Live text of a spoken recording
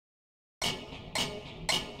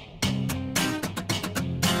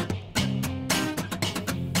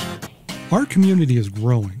Our community is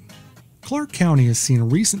growing. Clarke County has seen a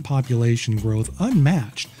recent population growth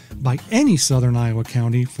unmatched by any southern Iowa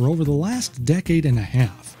county for over the last decade and a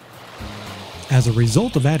half. As a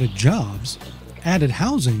result of added jobs, added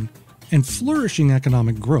housing, and flourishing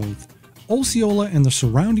economic growth, Osceola and the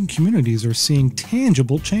surrounding communities are seeing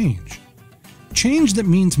tangible change. Change that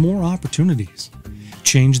means more opportunities,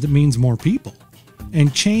 change that means more people,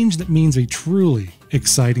 and change that means a truly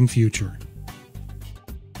exciting future.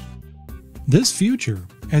 This future,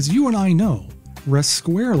 as you and I know, rests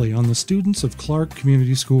squarely on the students of Clarke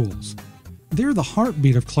Community Schools. They're the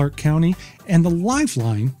heartbeat of Clarke County and the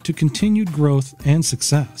lifeline to continued growth and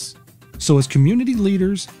success. So as community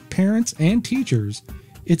leaders, parents, and teachers,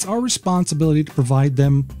 it's our responsibility to provide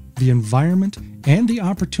them the environment and the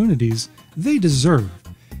opportunities they deserve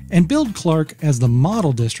and build Clarke as the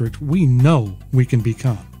model district we know we can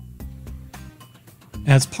become.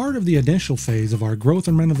 As part of the initial phase of our growth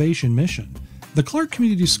and renovation mission, the Clarke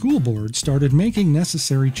Community School Board started making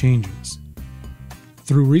necessary changes.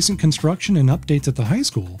 Through recent construction and updates at the high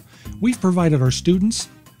school, we've provided our students,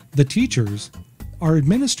 the teachers, our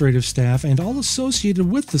administrative staff, and all associated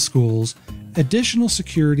with the schools additional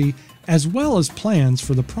security as well as plans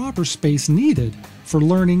for the proper space needed for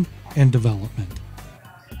learning and development.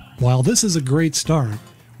 While this is a great start,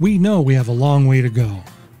 we know we have a long way to go.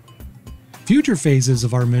 Future phases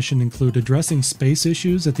of our mission include addressing space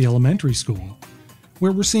issues at the elementary school,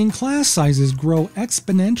 where we're seeing class sizes grow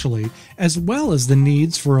exponentially, as well as the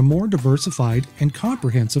needs for a more diversified and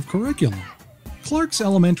comprehensive curriculum. Clarke's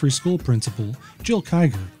elementary school principal, Jill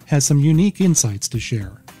Kiger, has some unique insights to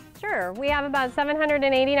share. Sure. We have about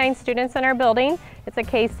 789 students in our building. It's a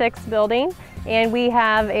K-6 building, and we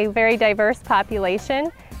have a very diverse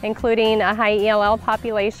population, including a high ELL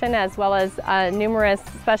population as well as numerous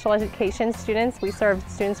special education students. We serve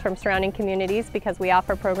students from surrounding communities because we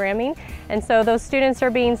offer programming. And so those students are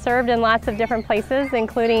being served in lots of different places,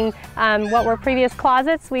 including what were previous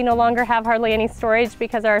closets. We no longer have hardly any storage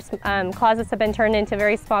because our closets have been turned into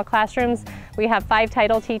very small classrooms. We have 5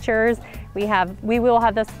 title teachers. We will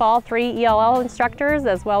have this fall 3 ELL instructors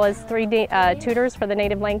as well as 3 tutors for the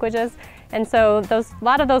native languages. And so a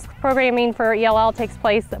lot of those programming for ELL takes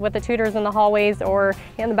place with the tutors in the hallways or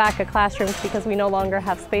in the back of classrooms because we no longer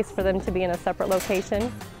have space for them to be in a separate location.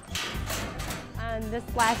 This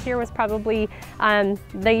last year was probably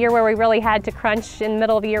the year where we really had to crunch. In the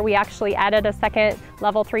middle of the year, we actually added a second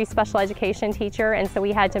level 3 special education teacher, and so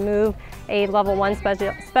we had to move a level 1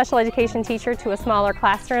 special education teacher to a smaller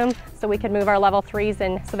classroom so we could move our level 3s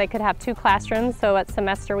and so they could have 2 classrooms. So at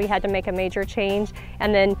semester we had to make a major change,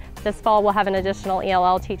 and then this fall we'll have an additional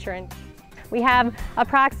ELL teacher. We have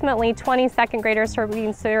approximately 20 second graders who are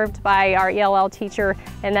being served by our ELL teacher,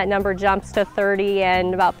 and that number jumps to 30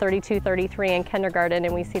 and about 32, 33 in kindergarten,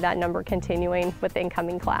 and we see that number continuing with the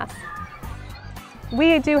incoming class.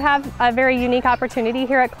 We do have a very unique opportunity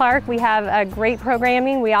here at Clarke. We have great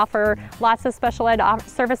programming. We offer lots of special ed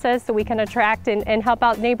services so we can attract and help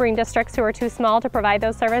out neighboring districts who are too small to provide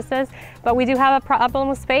those services. But we do have a problem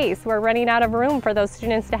with space. We're running out of room for those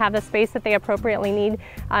students to have the space that they appropriately need,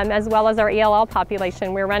 as well as our ELL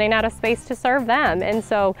population. We're running out of space to serve them. And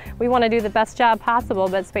so we want to do the best job possible,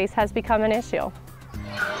 but space has become an issue.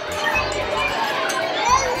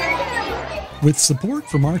 With support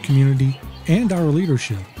from our community and our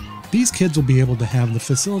leadership, these kids will be able to have the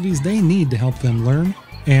facilities they need to help them learn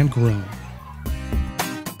and grow.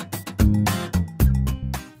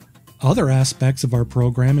 Other aspects of our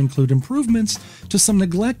program include improvements to some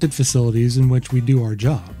neglected facilities in which we do our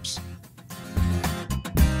jobs.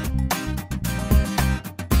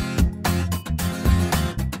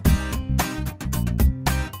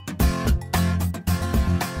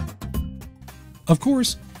 Of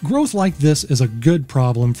course, growth like this is a good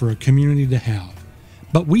problem for a community to have,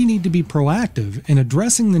 but we need to be proactive in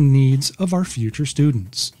addressing the needs of our future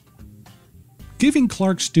students. Giving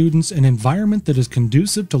Clarke students an environment that is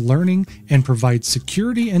conducive to learning and provides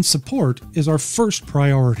security and support is our first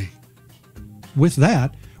priority. With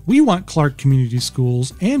that, we want Clarke Community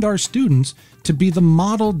Schools and our students to be the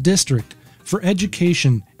model district for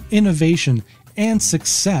education, innovation, and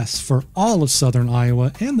success for all of Southern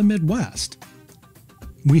Iowa and the Midwest.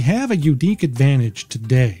 We have a unique advantage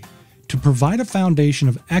today to provide a foundation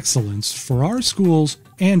of excellence for our schools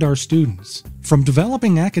and our students. From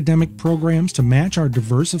developing academic programs to match our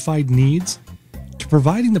diversified needs, to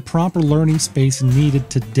providing the proper learning space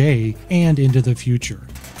needed today and into the future.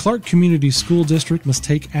 Clarke Community School District must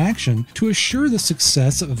take action to assure the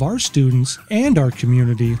success of our students and our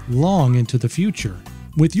community long into the future.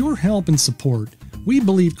 With your help and support, we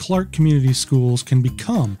believe Clarke Community Schools can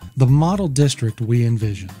become the model district we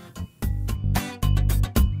envision.